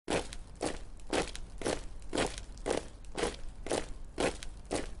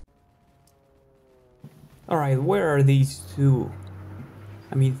Alright, where are these two?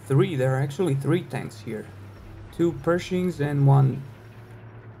 I mean three, there are actually three tanks here. Two Pershings and one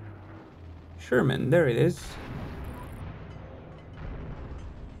Sherman, there it is.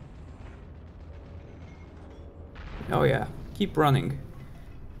 Oh yeah, keep running.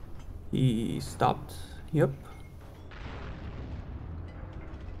 He stopped, yep.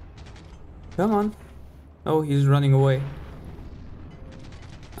 Come on. Oh, he's running away.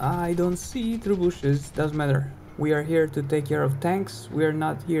 I don't see through bushes, doesn't matter. We are here to take care of tanks, we are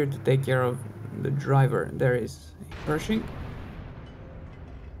not here to take care of the driver. There is a Pershing.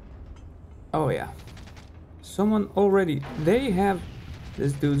 Oh yeah. Someone already... They have...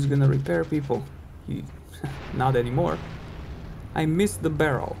 This dude's gonna repair people. He... Not anymore. I missed the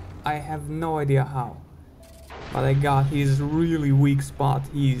barrel. I have no idea how. But I got his really weak spot.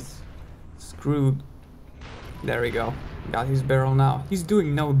 He's screwed. There we go. Got his barrel now. He's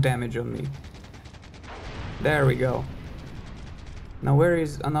doing no damage on me. There we go. Now where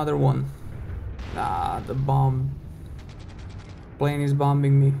is another one? Ah, the bomb plane is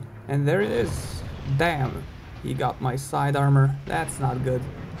bombing me. And there it is. Damn. He got my side armor. That's not good.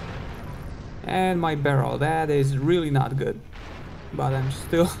 And my barrel. That is really not good. But I'm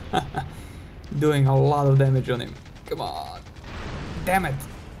still doing a lot of damage on him. Come on. Damn it.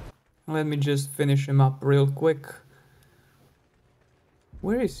 Let me just finish him up real quick.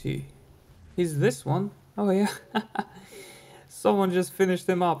 Where is he? He's this one. Oh yeah. Someone just finished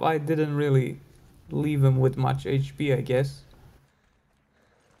him up. I didn't really leave him with much HP, I guess.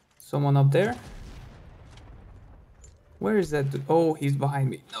 Someone up there? Where is that dude? Oh, he's behind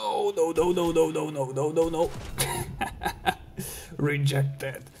me. No, no, no, no, no, no, no, no, no, no.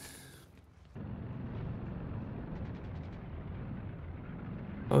 Rejected.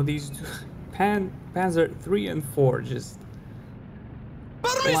 Oh, these two, Panzer 3 and 4 just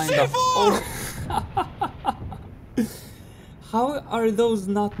lined up. Oh. How are those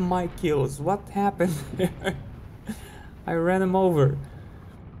not my kills? What happened there? I ran him over.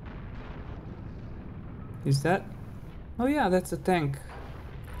 Is that? Oh yeah, that's a tank.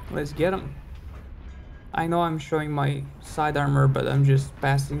 Let's get him. I know I'm showing my side armor, but I'm just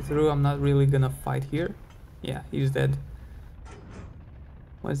passing through. I'm not really gonna fight here. Yeah, he's dead.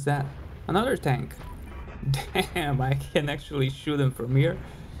 What's that? Another tank. Damn, I can actually shoot him from here.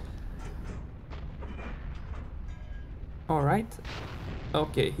 Alright.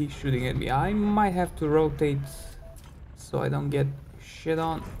 Okay, he's shooting at me. I might have to rotate so I don't get shit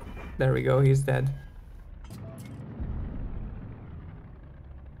on. There we go, he's dead.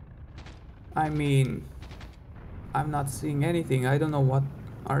 I mean, I'm not seeing anything. I don't know what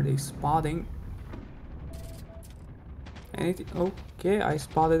are they spotting. Anything? Okay, I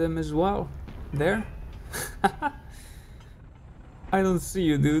spotted him as well. There. I don't see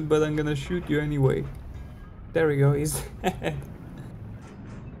you, dude, but I'm gonna shoot you anyway. There we go, he's dead.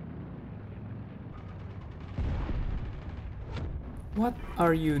 What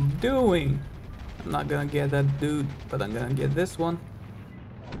are you doing? I'm not gonna get that dude, but I'm gonna get this one.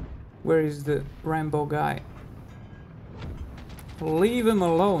 Where is the Rambo guy? Leave him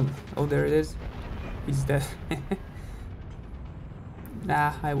alone. Oh, there it is. He's dead.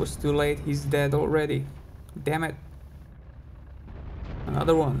 Nah, I was too late. He's dead already. Damn it.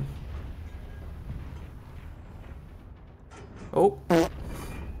 Another one. Oh.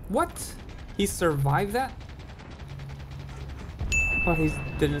 What? He survived that? Well, he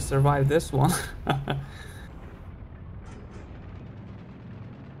didn't survive this one.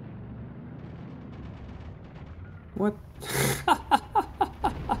 What?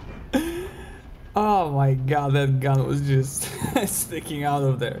 Oh my god, that gun was just sticking out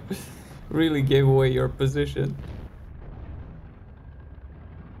of there. Really gave away your position.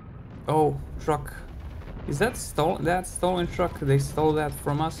 Oh, truck. Is that stolen? That stolen truck? They stole that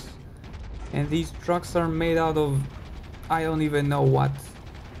from us. And these trucks are made out of... I don't even know what.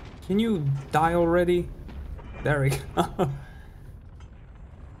 Can you die already? There we go.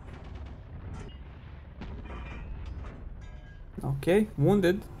 Okay,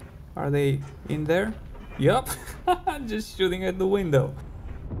 wounded. Are they in there? Yup. Just shooting at the window.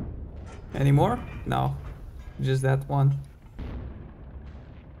 Any more? No. Just that one.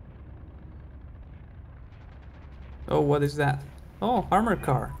 Oh, what is that? Oh, armor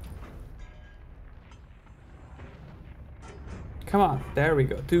car. Come on, there we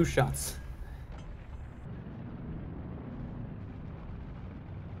go. 2 shots.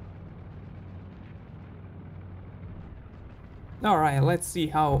 Alright, let's see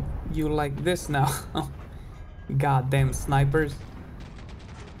how you like this now. Goddamn snipers.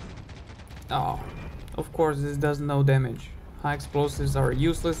 Oh, of course this does no damage. High explosives are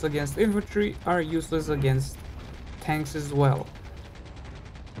useless against infantry, are useless against tanks as well.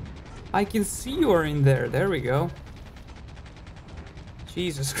 I can see you are in there. There we go.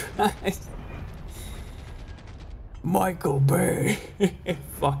 Jesus Christ. Michael Bay.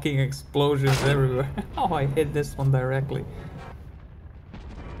 Fucking explosions everywhere. Oh, I hit this one directly.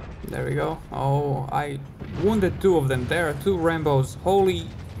 There we go. Oh, I wounded two of them. There are two Rambos. Holy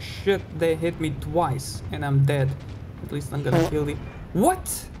shit, they hit me twice and I'm dead. At least I'm gonna kill the... What?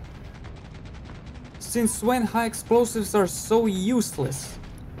 Since when high explosives are so useless?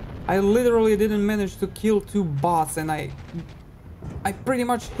 I literally didn't manage to kill two bots and I pretty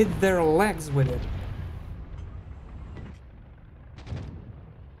much hit their legs with it.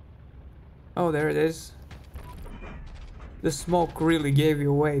 Oh, there it is. The smoke really gave you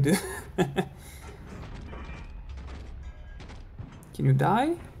away, dude. Can you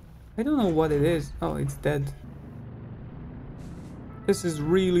die? I don't know what it is. Oh, it's dead. This is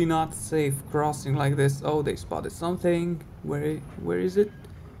really not safe crossing like this. Oh, they spotted something. Where is it?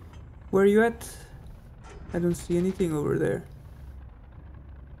 Where are you at? I don't see anything over there.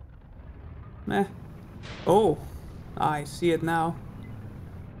 Meh. Oh, I see it now.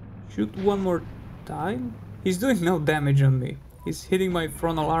 Shoot one more time. He's doing no damage on me. He's hitting my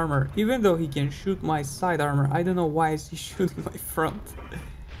frontal armor. Even though he can shoot my side armor, I don't know why is he shooting my front.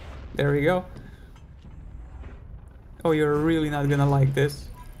 There we go. Oh, you're really not gonna like this.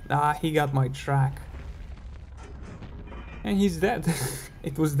 Ah, he got my track. And he's dead.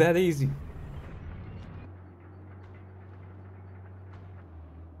 It was that easy.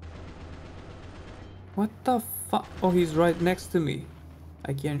 What the fuck? Oh, he's right next to me.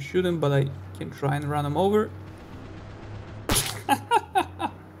 I can't shoot him, but I can try and run him over.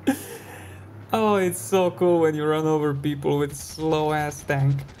 Oh, it's so cool when you run over people with slow ass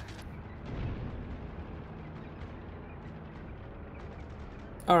tank.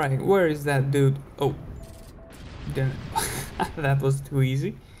 Alright, where is that dude? Oh, then that was too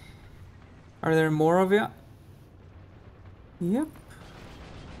easy. Are there more of you? Yep.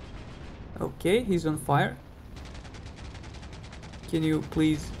 Okay, he's on fire. Can you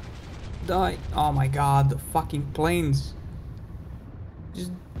please die? Oh my god, the fucking planes.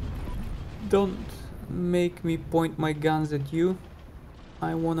 Just don't make me point my guns at you.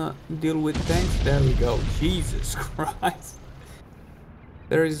 I wanna deal with tanks. There we go. Jesus Christ.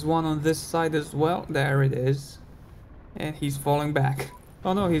 There is one on this side as well. There it is. And he's falling back.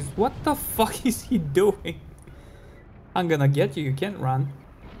 Oh no, he's... What the fuck is he doing? I'm gonna get you. You can't run.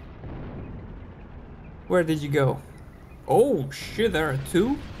 Where did you go? Oh shit, there are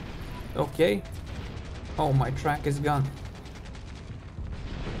two? Okay. Oh, my track is gone.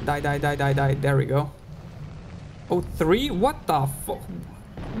 Die, die, die, die, die. There we go. Oh, three? What the fuck?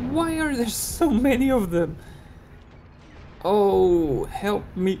 Why are there so many of them? Oh, help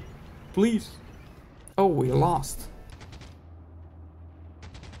me, please. Oh, we lost.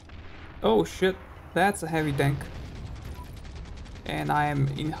 Oh shit, that's a heavy tank. And I am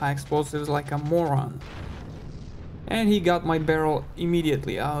in high explosives like a moron. And he got my barrel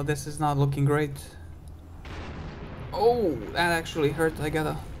immediately. Oh, this is not looking great. Oh, that actually hurt. I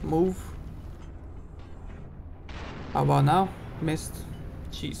gotta move. How about now? Missed.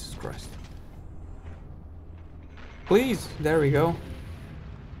 Jesus Christ. Please, there we go.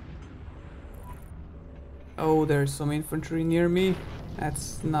 Oh, there's some infantry near me.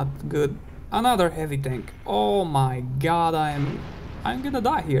 That's not good. Another heavy tank. Oh my god, I'm gonna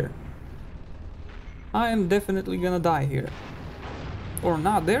die here. I am definitely gonna die here. Or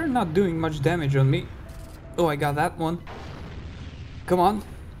not, they're not doing much damage on me. Oh, I got that one. Come on.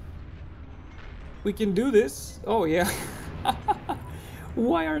 We can do this. Oh yeah.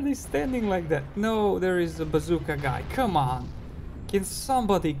 Why are they standing like that? No, there is a bazooka guy. Come on. Can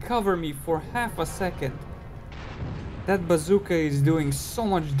somebody cover me for half a second? That bazooka is doing so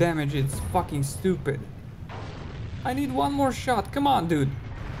much damage, it's fucking stupid. I need one more shot. Come on, dude.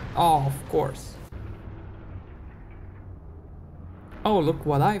 Oh, of course. Oh, look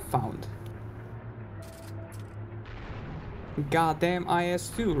what I found. Goddamn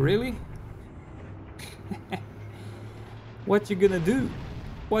IS-2, really? What you gonna do?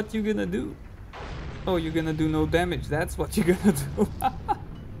 What you gonna do? Oh, you're gonna do no damage. That's what you're gonna do.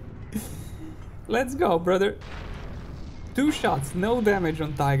 Let's go, brother. 2 shots, no damage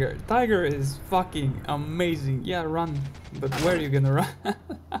on Tiger. Tiger is fucking amazing. Yeah, run. But where are you gonna run?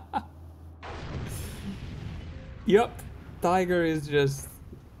 Yup. Tiger is just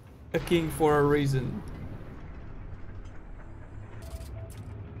a king for a reason.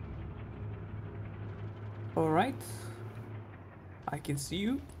 Alright. I can see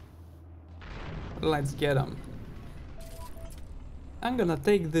you. Let's get him. I'm gonna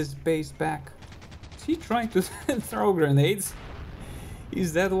take this base back. Is he trying to throw grenades?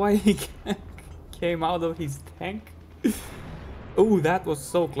 Is that why he came out of his tank? Oh, that was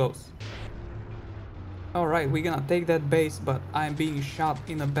so close. Alright, we're gonna take that base, but I'm being shot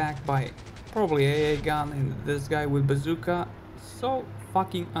in the back by probably AA gun and this guy with bazooka. So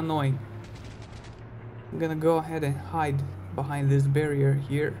fucking annoying. I'm gonna go ahead and hide behind this barrier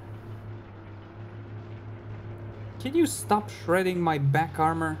here. Can you stop shredding my back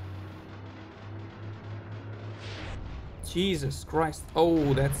armor? Jesus Christ.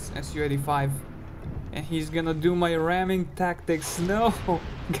 Oh, that's Su-85. And he's gonna do my ramming tactics. No!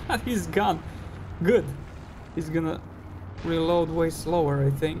 Got his gun. Good. He's gonna reload way slower, I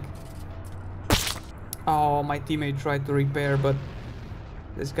think. Oh, my teammate tried to repair, but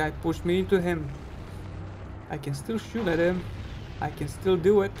this guy pushed me into him. I can still shoot at him. I can still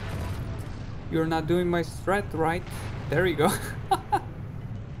do it. You're not doing my strat right. There you go.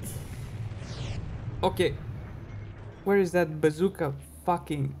 Okay. Where is that bazooka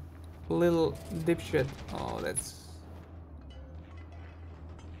fucking little dipshit? Oh, that's...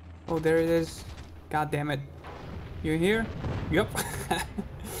 Oh, there it is. God damn it. You here? Yup.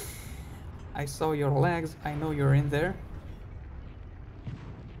 I saw your legs. I know you're in there.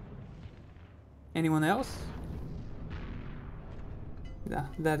 Anyone else? Nah,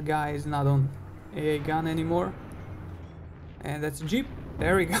 that guy is not on AA gun anymore. And that's Jeep.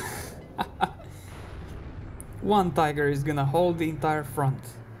 There we go. One Tiger is gonna hold the entire front.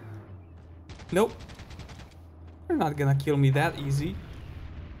 Nope. You're not gonna kill me that easy.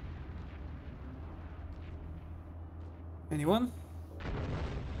 Anyone?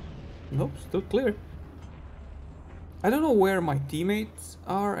 Nope, still clear. I don't know where my teammates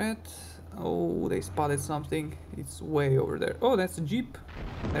are at. Oh, they spotted something. It's way over there. Oh, that's a Jeep.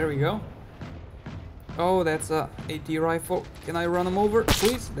 There we go. Oh, that's a AT rifle. Can I run them over,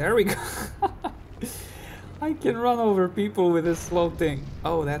 please? There we go. I can run over people with this slow thing.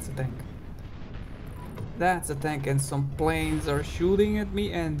 Oh, that's a tank. That's a tank, and some planes are shooting at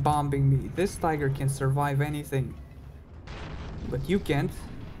me and bombing me. This Tiger can survive anything. But you can't.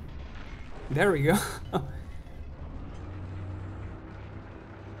 There we go.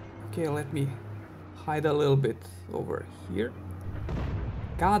 Okay, let me hide a little bit over here.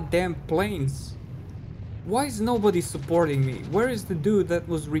 Goddamn planes. Why is nobody supporting me? Where is the dude that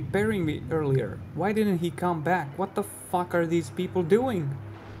was repairing me earlier? Why didn't he come back? What the fuck are these people doing?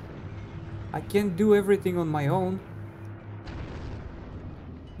 I can't do everything on my own.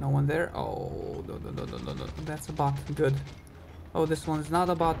 No one there? Oh, no. That's a bot. Good. Oh, this one's not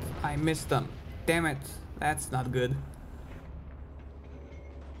a bot. I missed them. Damn it. That's not good.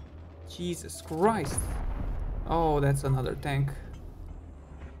 Jesus Christ. Oh, that's another tank.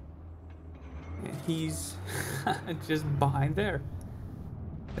 And he's just behind there.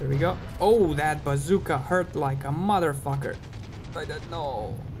 There we go. Oh, that bazooka hurt like a motherfucker. I don't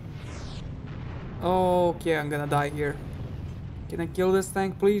know. Okay, I'm gonna die here. Can I kill this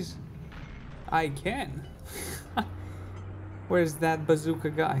tank, please? I can. Where's that bazooka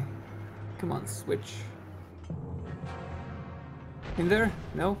guy? Come on, switch. In there?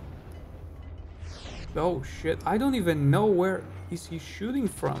 No? Oh shit, I don't even know where is he shooting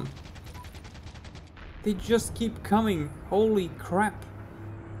from. They just keep coming. Holy crap.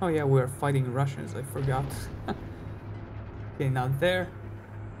 Oh yeah, we're fighting Russians, I forgot. Okay, not there.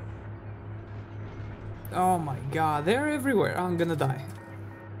 Oh my god, they're everywhere. I'm gonna die.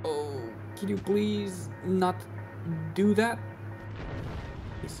 Oh, can you please not do that?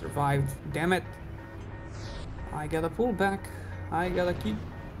 He survived. Damn it. I gotta pull back. I gotta keep...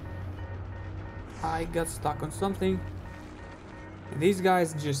 I got stuck on something. And these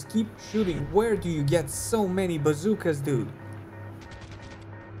guys just keep shooting. Where do you get so many bazookas, dude?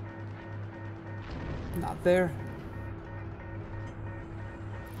 Not there.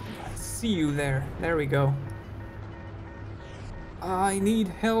 I see you there. There we go. I need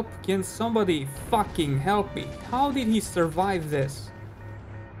help. Can somebody fucking help me? How did he survive this?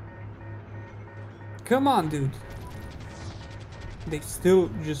 Come on, dude. They still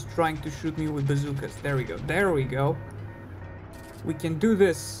just trying to shoot me with bazookas. There we go. There we go. We can do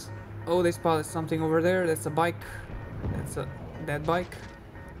this. Oh, they spotted something over there. That's a bike. That's a dead bike.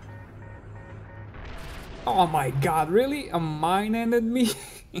 Oh my god, really? A mine ended me?